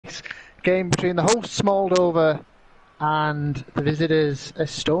game between the hosts Moldova and the visitors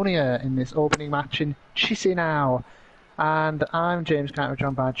Estonia in this opening match in Chisinau. And I'm James Carter,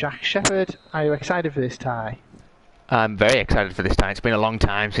 joined by Jack Shepherd. Are you excited for this tie? I'm very excited for this tie. It's been a long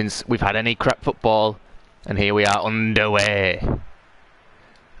time since we've had any crap football, and here we are underway.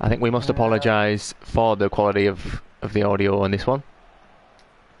 I think we must apologise for the quality of the audio on this one.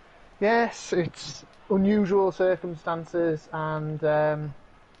 Yes, it's unusual circumstances and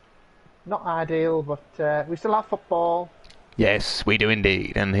not ideal, but we still have football. Yes, we do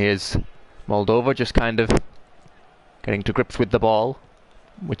indeed. And here's Moldova just kind of getting to grips with the ball,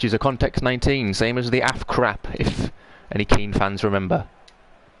 which is a context 19, same as the AF crap, if any keen fans remember.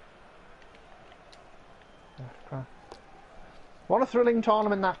 What a thrilling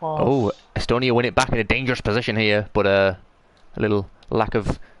tournament that was. Oh, Estonia win it back in a dangerous position here, but a little lack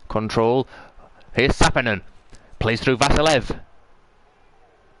of control. Here's Sapinen, plays through Vasilev.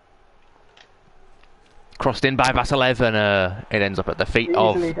 Crossed in by Vasilev, and it ends up at the feet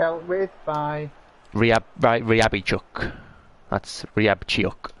of... Easily dealt with by... Ryabchuk. That's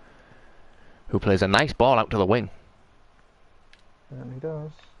Ryabchuk, who plays a nice ball out to the wing. Certainly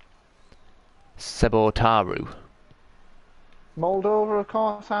does. Sebotaru. Moldova, of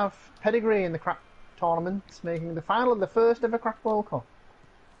course, have pedigree in the crack tournaments, making the final of the first ever crack World Cup.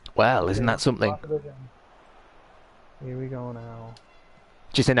 Well, isn't that something? Here we go now.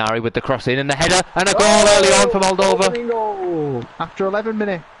 Chisinari with the cross in and the header, and a goal early on for Moldova. Goal after 11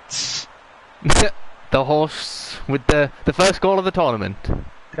 minutes. The horse with the first goal of the tournament.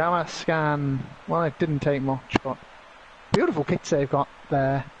 Gamascan. Well, it didn't take much, but beautiful kits they've got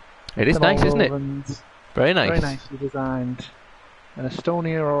there. It is nice, isn't it? Very nice. Very nicely designed. And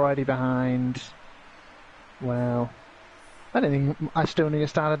Estonia are already behind. Well, I don't think Estonia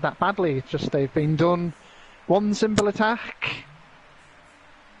started that badly. It's just they've been done one simple attack.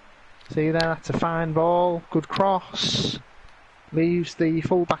 See there, that's a fine ball. Good cross. Leaves the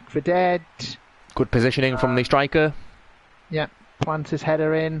full-back for dead. Good positioning from the striker. Yeah, plants his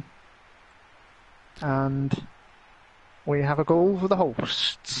header in. And we have a goal for the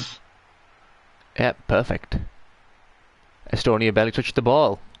hosts. Yeah, perfect. Estonia barely touched the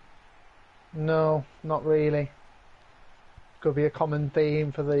ball. No, not really. Could be a common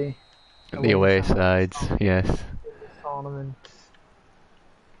theme for the away sides, yes. Tournament.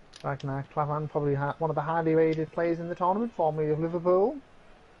 Ragnar Klavan, probably one of the highly rated players in the tournament, formerly of Liverpool.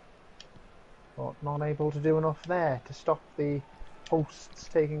 But not able to do enough there to stop the hosts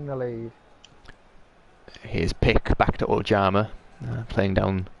taking the lead. Here's Pick back to Ojama, playing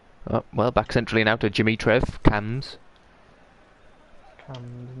down, back centrally now to Dimitriev, Cams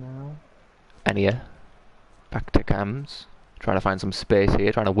now. Ania, back to Cams, trying to find some space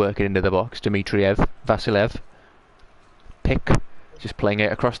here, trying to work it into the box. Dimitriev, Vasilev, Pick, just playing it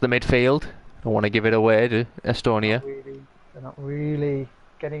across the midfield. Don't want to give it away to Estonia. They're not really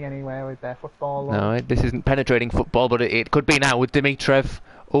getting anywhere with their football. No, this isn't penetrating football, but it could be now with Dimitriev.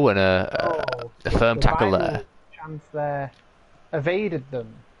 Oh, and a firm tackle there. Chance there. Evaded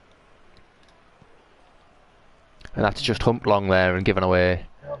them. And that's just humped long there and given away.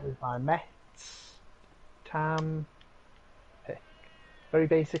 By Metz, Tam, Pick. Very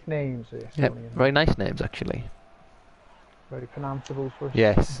basic names. Yep, very nice names actually. Very pronounceable for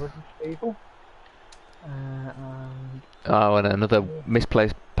yes. British people. And another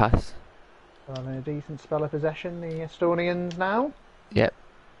misplaced pass. Having a decent spell of possession, the Estonians now. Yep,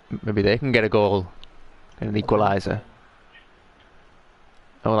 maybe they can get a goal, get an equaliser.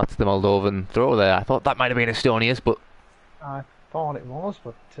 Oh, that's the Moldovan throw there. I thought that might have been Estonia's, but... I thought it was,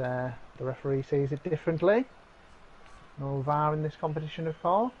 but the referee sees it differently. No VAR in this competition, of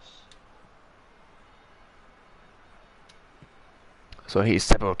course. So he's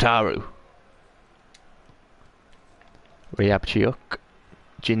Sebotaru. Ryabchuk.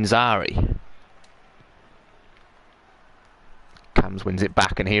 Jinzari. Cams wins it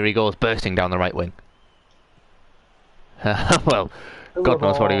back, and here he goes, bursting down the right wing. Well, God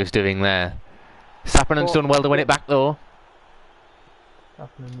knows what he was doing there. Sapinen's done well to win it back, though.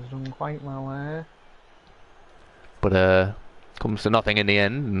 Sapinen's done quite well there. But comes to nothing in the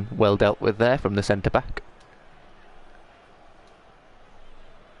end, and well dealt with there from the centre-back.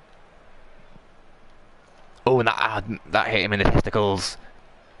 Oh, and that hit him in the testicles.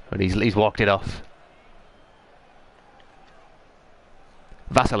 But he's walked it off.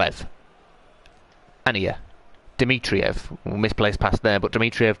 Vasilev. Ania. Dimitriev. Misplaced pass there, but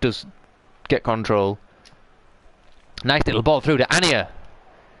Dimitriev does get control. Nice little ball through to Ania.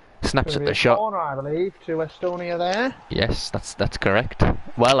 Snaps at the shot. Corner, I believe, to Estonia there. Yes, that's correct.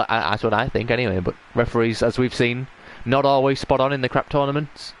 Well, that's what I think anyway, but referees, as we've seen, not always spot on in the crap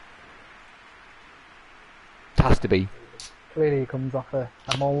tournaments. It has to be. Clearly, he comes off a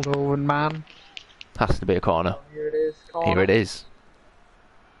Moldovan man. Has to be a corner. Oh, here it is. Corner. Here it is.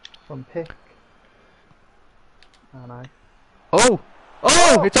 From Pick. Oh, no. Oh!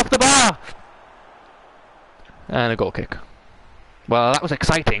 Oh! It's off the bar! And a goal kick. Well, that was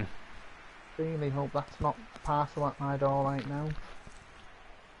exciting. Really hope that's not a parcel at my door right now.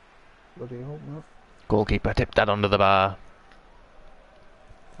 Bloody hope not. Goalkeeper tipped that under the bar.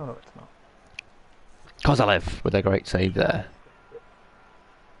 Oh no, it's not. Kozalev with a great save there.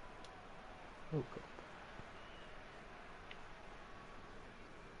 Oh, God.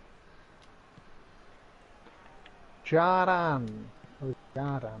 Jardan. Oh,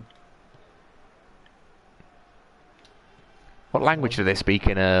 Jardan. What language do they speak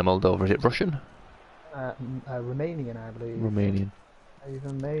in Moldova? Is it Russian? Romanian, I believe. Romanian.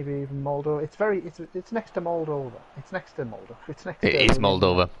 Maybe even Moldova. It's next to Moldova. It's next to Moldova. It's next It to is Romania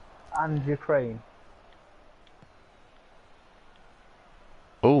Moldova. and Ukraine.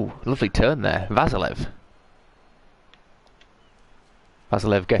 Oh, lovely turn there. Vasilev.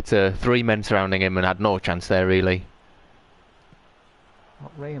 Vasilev gets 3 men surrounding him and had no chance there, really.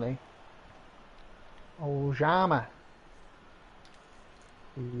 Not really. Oljama.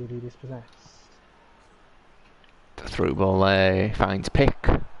 Really dispossessed. The through ball there finds Pick.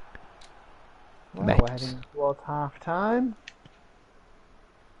 Well, Met. we're heading towards half time.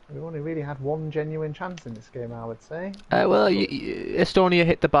 We've only really had one genuine chance in this game, I would say. Well, Estonia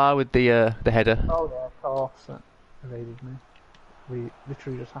hit the bar with the header. Oh yeah, of course. That evaded me. We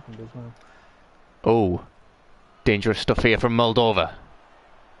literally just happened as well. Oh, dangerous stuff here from Moldova.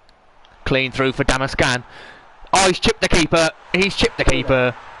 Clean through for Damascan. Oh, he's chipped the keeper. He's chipped the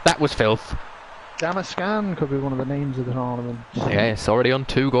keeper. That was filth. Damascan could be one of the names of the tournament. Yes, already on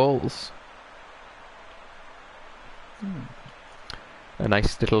 2 goals. A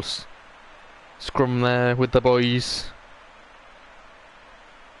nice little scrum there with the boys.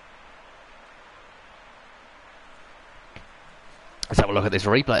 Let's have a look at this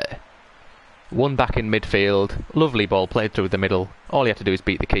replay. One back in midfield. Lovely ball played through the middle. All he had to do is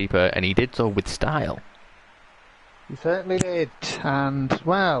beat the keeper, and he did so with style. He certainly did. And,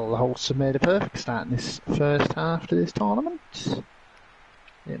 well, the hosts have made a perfect start in this first half to this tournament.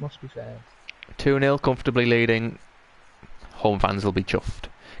 It must be said. 2-0, comfortably leading. Home fans will be chuffed.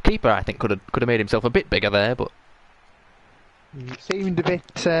 Keeper, I think, could have made himself a bit bigger there, but He seemed a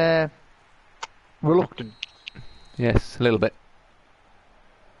bit reluctant. yes, a little bit.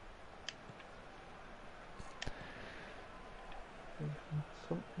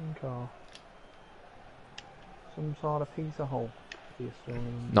 Something or some sort of piece of hope.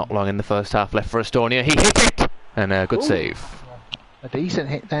 Not long in the first half left for Estonia. He hit it! And a good Ooh. save. A decent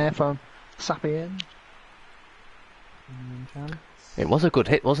hit there from Sapien. It was a good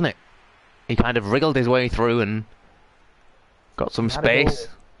hit, wasn't it? He kind of wriggled his way through and got some He had a space.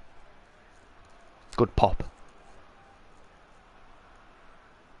 Good pop.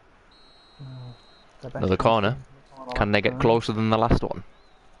 Another corner. Can they get closer than the last one?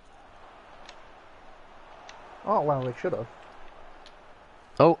 Oh, well, they should have.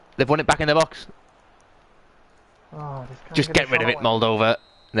 Oh, they've won it back in the box. Oh, Just get rid of it, Moldova.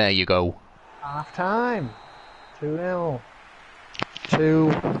 There you go. Half time. 2-0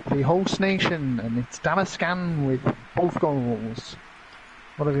 to the host nation, and it's Damascan with both goals.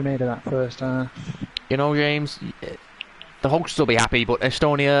 What have you made of that first half? You know, James, the hosts will be happy, but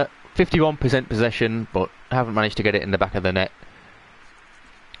Estonia, 51% possession, but haven't managed to get it in the back of the net.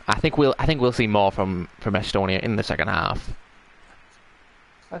 I think we'll see more from Estonia in the second half.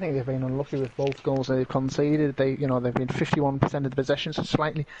 I think they've been unlucky with both goals they've conceded. They've been 51% of the possession, so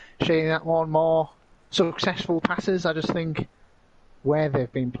slightly shading that one more successful passes. I just think where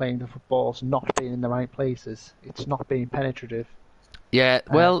they've been playing the football's not been in the right places. It's not being penetrative. Yeah,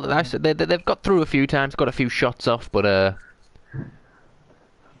 well, they've got through a few times, got a few shots off, but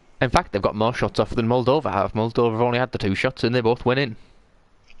in fact, they've got more shots off than Moldova have. Moldova have only had the 2 shots, and they both went in.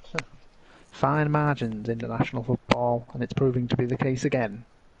 Fine margins in international football, and it's proving to be the case again.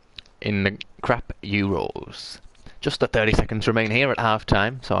 In the crap Euros. Just the 30 seconds remain here at half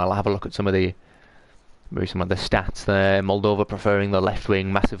time, so I'll have a look at some of the stats there. Moldova preferring the left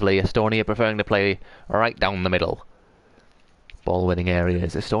wing massively. Estonia preferring to play right down the middle. Ball winning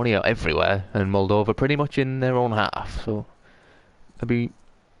areas. Estonia everywhere, and Moldova pretty much in their own half. So maybe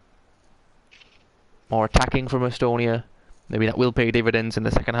more attacking from Estonia. Maybe that will pay dividends in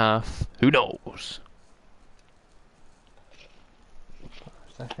the second half. Who knows?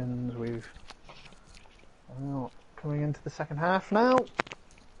 Seconds, coming into the second half now,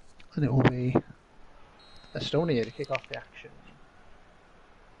 and it will be Estonia to kick off the action.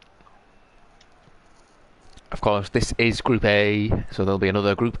 of course, this is Group A, so there'll be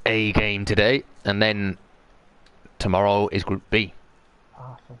another Group A game today, and then tomorrow is Group B.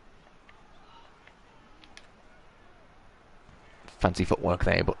 Awesome. Fancy footwork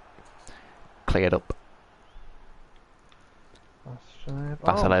there, but cleared up.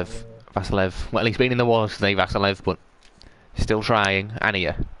 Vasilev. Vasilev. Well, he's been in the wars today, Vasilev, but still trying.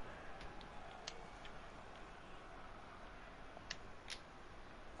 Ania.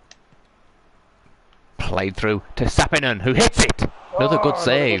 Played through to Sapinen, who hits it! Another good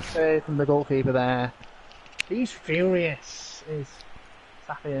save. Good save from the goalkeeper there. He's furious, is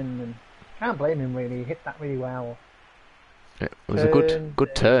Sapinen, and can't blame him really. He hit that really well. It was a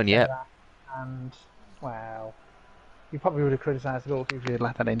good turn, yeah. And, well, you probably would have criticised the goalkeeper if you'd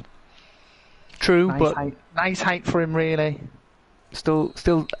let that in. True, nice but height, nice height for him, really. Still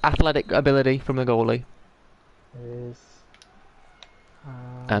athletic ability from the goalie. It is.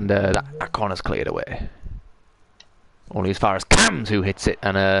 And that corner's cleared away. Only as far as Cams, who hits it,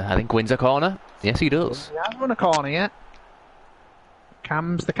 and I think wins a corner. Yes, he does. He has won a corner yet.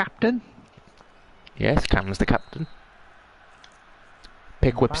 Cam's the captain. Yes, Cam's the captain.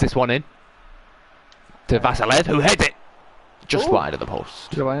 Pick whips this one in to Vasilev, who heads it just wide of the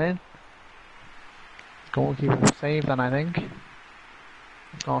post. Goalkeeper saved that, I think.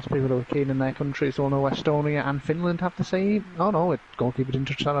 Of course, people who are keen in their countries will know Estonia and Finland have the same. Oh no, goalkeeper didn't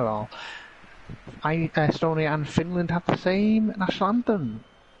touch that at all. Estonia and Finland have the same national anthem,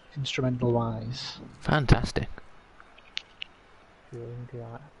 instrumental-wise. Fantastic. If you're into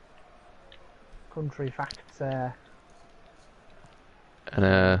that. Country facts there.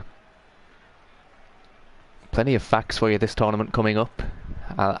 And plenty of facts for you this tournament coming up.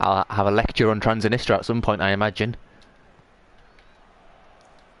 I'll have a lecture on Transnistria at some point, I imagine.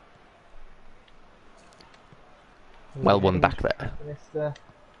 Well won back there.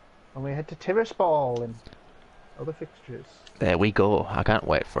 And we head to Tiraspol in other fixtures. There we go. I can't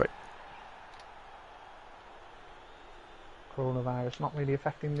wait for it. Coronavirus not really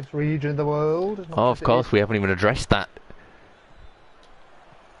affecting this region of the world. As much Oh, as of course, we haven't even addressed that.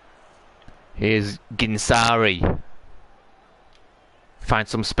 Here's Ginsari. Finds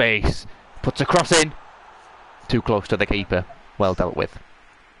some space. Puts a cross in. Too close to the keeper. Well dealt with.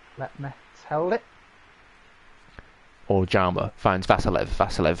 Let Metz held it. Ojama finds Vasilev.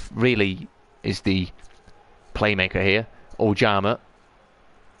 Vasilev really is the playmaker here. Ojama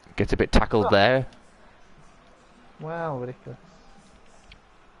gets a bit tackled there. Well, ridiculous.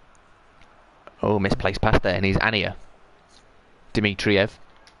 Oh, misplaced pass there, and he's Ania. Dmitriev.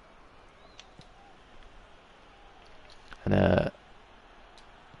 And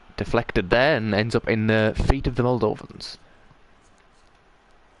deflected there and ends up in the feet of the Moldovans.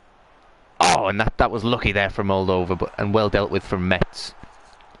 Oh, and that was lucky there from Moldova, and well dealt with from Metz,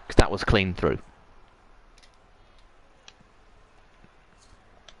 because that was clean through.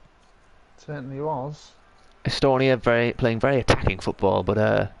 Certainly was. Estonia playing very attacking football,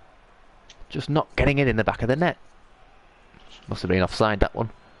 but just not getting it in the back of the net. Must have been offside, that one.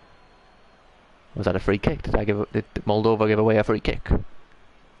 Was that a free kick? Did Moldova give away a free kick? Let's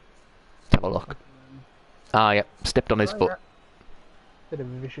have a look. Ah, yeah, stepped on his foot. Yeah. Bit of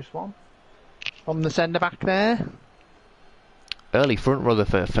a vicious one. From the centre back there. Early front runner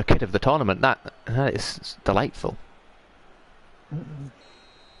for kid of the tournament. That is delightful.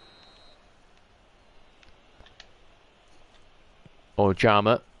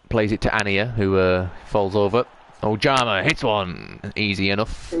 Ojama plays it to Ania, who falls over. Ojama hits one. Easy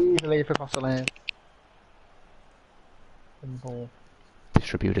enough. Easily for Vasilev. Simple.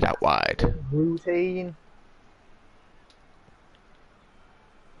 Distributed out wide. Routine.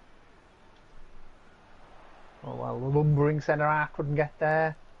 Oh well, the lumbering centre half couldn't get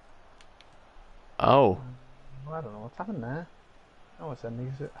there. Oh. Well, I don't know what's happened there. Oh, it's I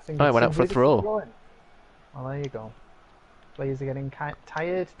think Oh, it went out for a throw. Well, there you go. Players are getting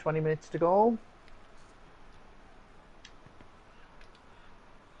tired. 20 minutes to go.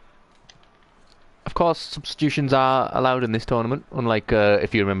 Of course, substitutions are allowed in this tournament, unlike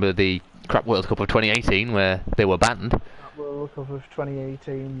if you remember the Crap World Cup of 2018, where they were banned. That World Cup of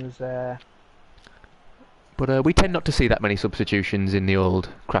 2018 was. But we tend not to see that many substitutions in the old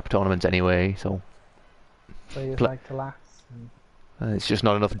crap tournaments anyway, so... Players like to last. it's just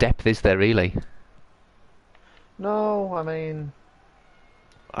not enough depth, is there, really? No, I mean...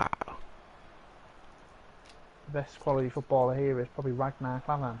 Wow. The best quality footballer here is probably Ragnar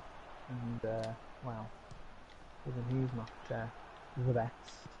Klavan. And, well, even he's not the best.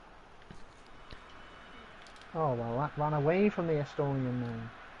 Oh, well, that ran away from the Estonian man.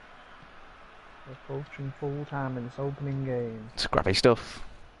 Approaching full time in this opening game. Scrappy stuff.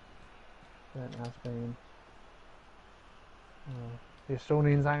 It has been. Oh, the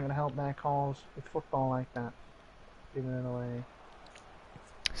Estonians aren't going to help their cause with football like that. Giving it away.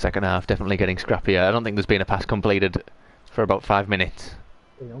 Second half definitely getting scrappier. I don't think there's been a pass completed for about 5 minutes.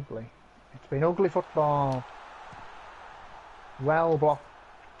 It's been ugly. It's been ugly football. Well blocked.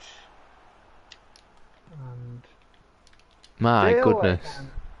 And My still goodness.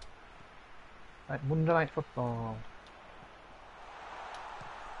 like Monday Night Football.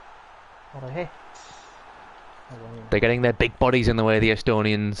 What a hit. Away. They're getting their big bodies in the way, the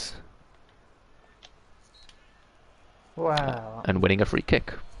Estonians. Well, And winning a free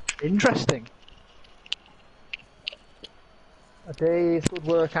kick. interesting. A day's good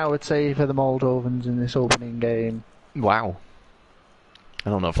work, I would say, for the Moldovans in this opening game. Wow. I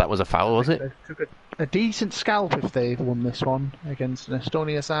don't know if that was a foul, was it? They took a decent scalp if they've won this one against an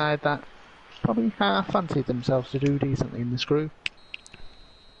Estonia side that probably half fancied themselves to do decently in this group.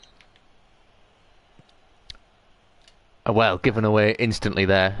 Well, given away instantly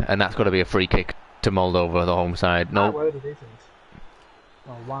there, and that's got to be a free kick to Moldova, the home side. No. Word it isn't.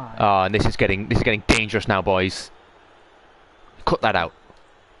 Oh, why? Oh, and this is getting dangerous now, boys. Cut that out.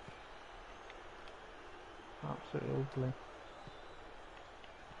 Absolutely ugly.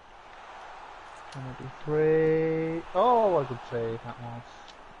 Penalty free. Oh, what a good save that was.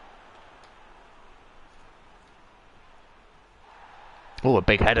 Oh, a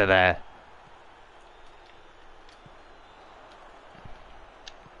big header there.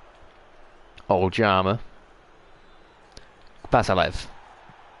 Old Jama. Vasilev.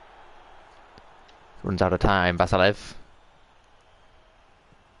 Runs out of time, Vasilev.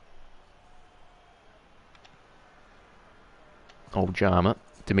 Old Jama.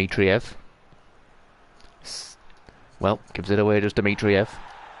 Dmitriev. Well, gives it away to Dmitriev.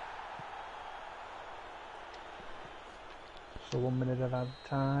 So 1 minute of added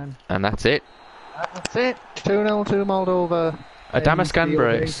time. And that's it. That's it. 2-0 to Moldova. A Damascan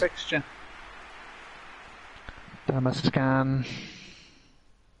brace. Fixture. Damascan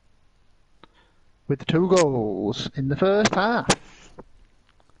with the 2 goals in the first half.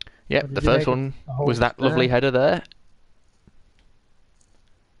 Yep, the first one was that lovely header there.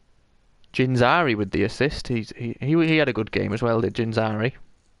 Jinzari with the assist. He had a good game as well, did Jinzari?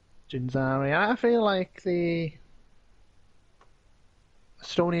 Jinzari. I feel like the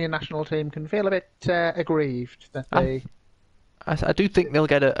Estonian national team can feel a bit aggrieved that they... I do think they'll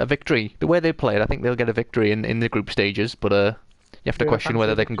get a victory. The way they played, I think they'll get a victory in the group stages, but you have to question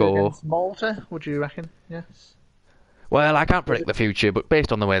whether they can go... Against Malta, would you reckon? Yes. Well, I can't predict the future, but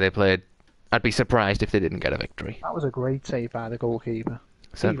based on the way they played, I'd be surprised if they didn't get a victory. That was a great save by the goalkeeper.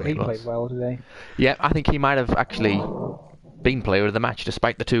 Certainly he played well today. Yeah, I think he might have actually been player of the match,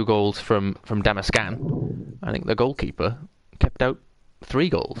 despite the 2 goals from Damascan. I think the goalkeeper kept out 3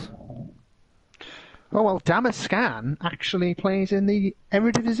 goals. Oh, well, Damascan actually plays in the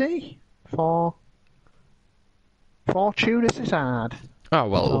Eredivisie for Tunisad. Oh,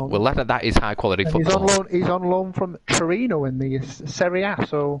 well, that is high-quality football. He's on loan from Torino in the Serie A,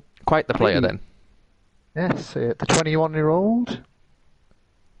 so... Quite the player, then. Yes, the 21-year-old.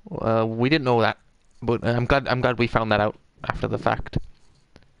 We didn't know that, but I'm glad we found that out after the fact.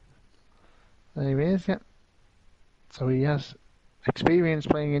 There he is, yeah. So he has experience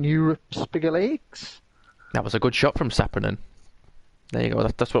playing in Europe's bigger leagues. That was a good shot from Saprinen. There you go.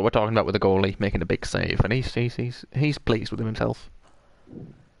 That's what we're talking about with the goalie making a big save, and he's pleased with himself.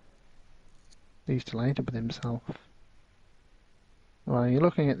 He's delighted with himself. Well, you're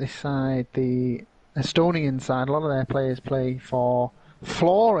looking at this side, the Estonian side. A lot of their players play for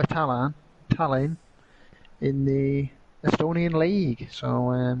Flora Tallinn in the Estonian league.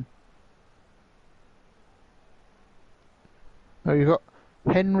 So, you've got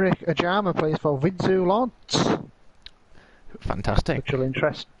Henrik Ajama plays for Vidzu Lodz. Fantastic. Which will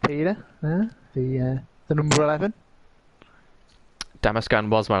interest Peter, the number 11. Damascan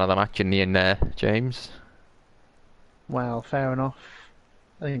was man of the match in the end there, James. Well, fair enough.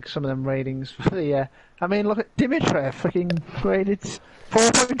 I think some of them ratings for the... I mean, look at Dimitrov, fucking rated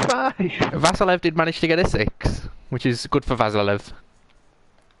 4.5. Vasilev did manage to get a 6, which is good for Vasilev.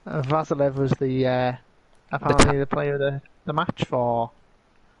 Vasilev was apparently the player of the match for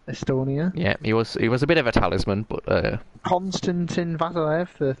Estonia. Yeah, he was a bit of a talisman, but... Konstantin Vasilev,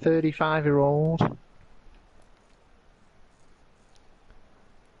 the 35-year-old.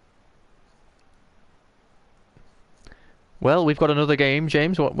 Well, we've got another game,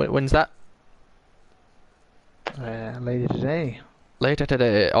 James. When's that? Later today. Later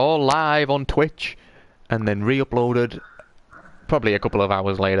today. All live on Twitch, and then re-uploaded probably a couple of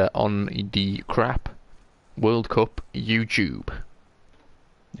hours later on the Crap World Cup YouTube.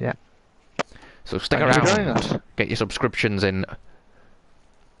 Yeah. So stick Thank you for joining around, us. get your subscriptions in,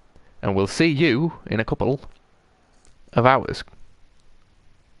 and we'll see you in a couple of hours.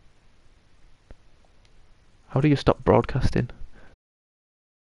 How do you stop broadcasting?